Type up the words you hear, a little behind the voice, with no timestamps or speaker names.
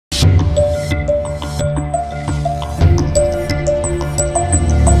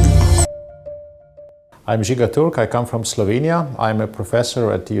I'm Žiga Turk. I come from Slovenia. I'm a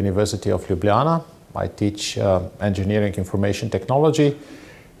professor at the University of Ljubljana. I teach engineering information technology,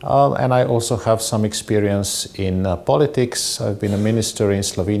 and I also have some experience in politics. I've been a minister in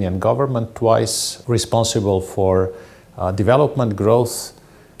Slovenian government twice, responsible for development, growth,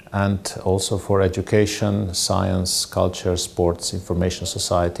 and also for education, science, culture, sports, information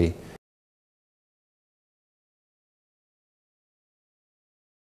society.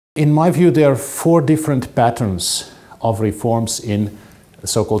 In my view, there are four different patterns of reforms in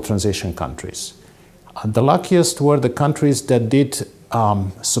so-called transition countries. The luckiest were the countries that did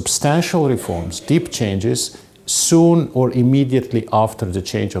substantial reforms, deep changes, soon or immediately after the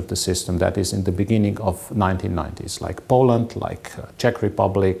change of the system, that is in the beginning of 1990s, like Poland, like Czech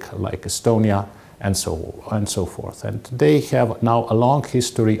Republic, like Estonia, and so forth. And they have now a long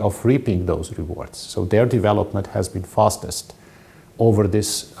history of reaping those rewards. So their development has been fastest over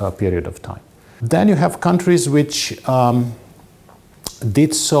this period of time. Then you have countries which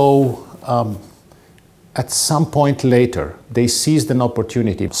did so at some point later. They seized an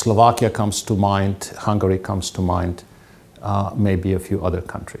opportunity. Slovakia comes to mind, Hungary comes to mind, maybe a few other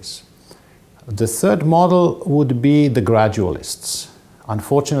countries. The third model would be the gradualists.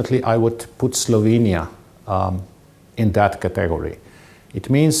 Unfortunately, I would put Slovenia in that category. It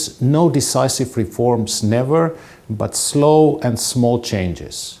means no decisive reforms, never, but slow and small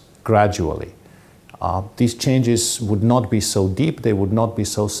changes, gradually. These changes would not be so deep, they would not be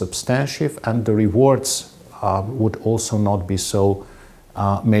so substantive, and the rewards would also not be so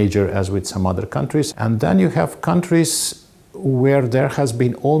major as with some other countries. And then you have countries where there has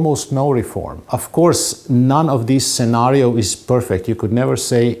been almost no reform. Of course, none of these scenarios is perfect. You could never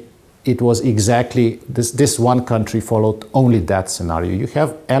say it was exactly this one country followed only that scenario. You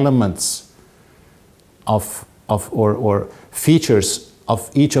have elements or features of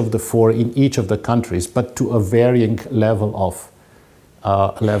each of the four in each of the countries, but to a varying level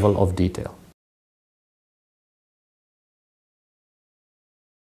of detail.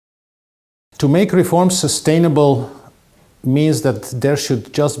 To make reforms sustainable means that there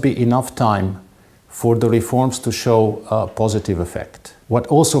should just be enough time for the reforms to show a positive effect. What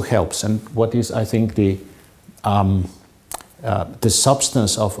also helps, and what is, I think, the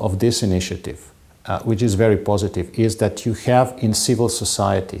substance of this initiative, which is very positive, is that you have in civil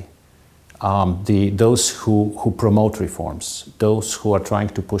society those who promote reforms, those who are trying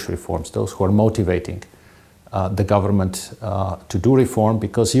to push reforms, those who are motivating the government to do reform,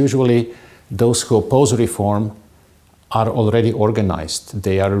 because usually those who oppose reform are already organized.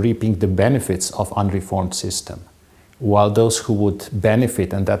 They are reaping the benefits of unreformed system, while those who would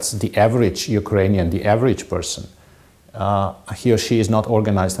benefit, and that's the average Ukrainian, the average person, he or she is not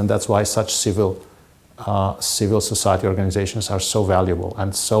organized, and that's why such civil society organizations are so valuable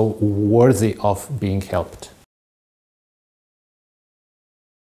and so worthy of being helped.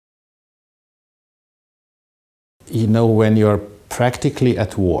 You know, when you're practically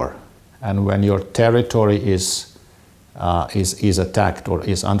at war and when your territory is attacked or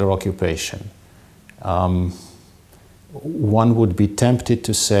is under occupation, one would be tempted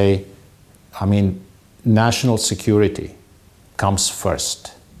to say, I mean, national security comes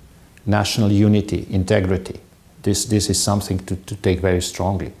first. National unity, integrity. This is something to take very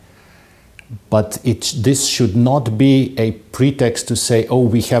strongly. But this should not be a pretext to say, oh,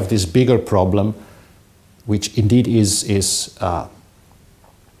 we have this bigger problem, which indeed is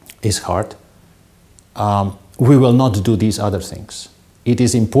hard. We will not do these other things. It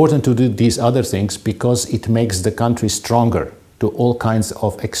is important to do these other things because it makes the country stronger to all kinds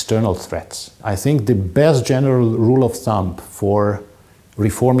of external threats. I think the best general rule of thumb for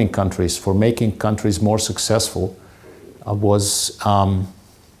reforming countries, for making countries more successful, was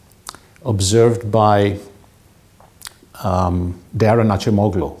observed by Darren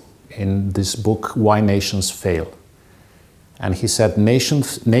Acemoglu in this book, Why Nations Fail. And he said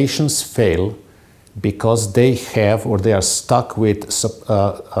nations fail because they have or they are stuck with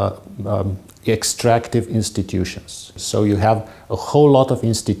extractive institutions. So you have a whole lot of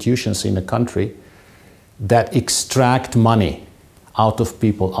institutions in a country that extract money out of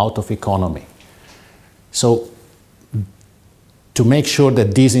people, out of economy. So to make sure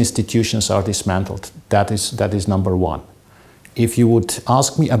that these institutions are dismantled, that is number one. If you would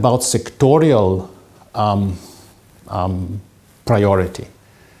ask me about sectorial priority,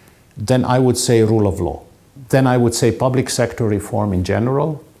 then I would say rule of law. Then I would say public sector reform in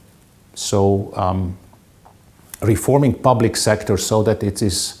general. So reforming public sector so that it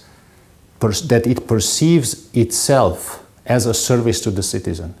perceives itself as a service to the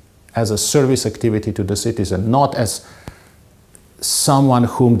citizen, as a service activity to the citizen, not as someone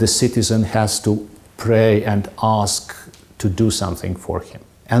whom the citizen has to pray and ask to do something for him.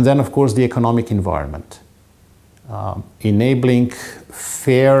 And then, of course, the economic environment, enabling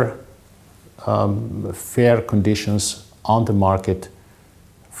fair conditions on the market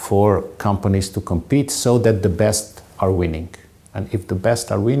for companies to compete so that the best are winning. And if the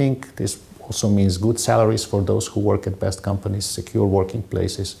best are winning, this also means good salaries for those who work at best companies, secure working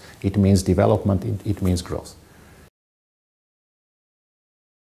places. It means development, it means growth.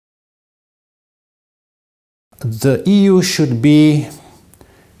 The EU should be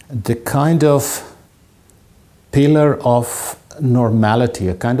the kind of pillar of normality,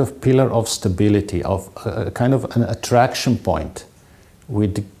 a kind of pillar of stability, of a kind of an attraction point,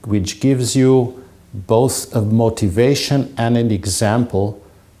 which gives you both a motivation and an example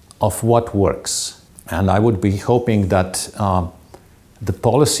of what works. And I would be hoping that the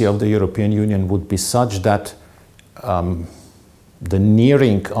policy of the European Union would be such that the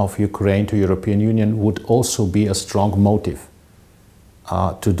nearing of Ukraine to European Union would also be a strong motive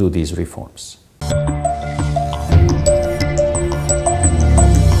to do these reforms.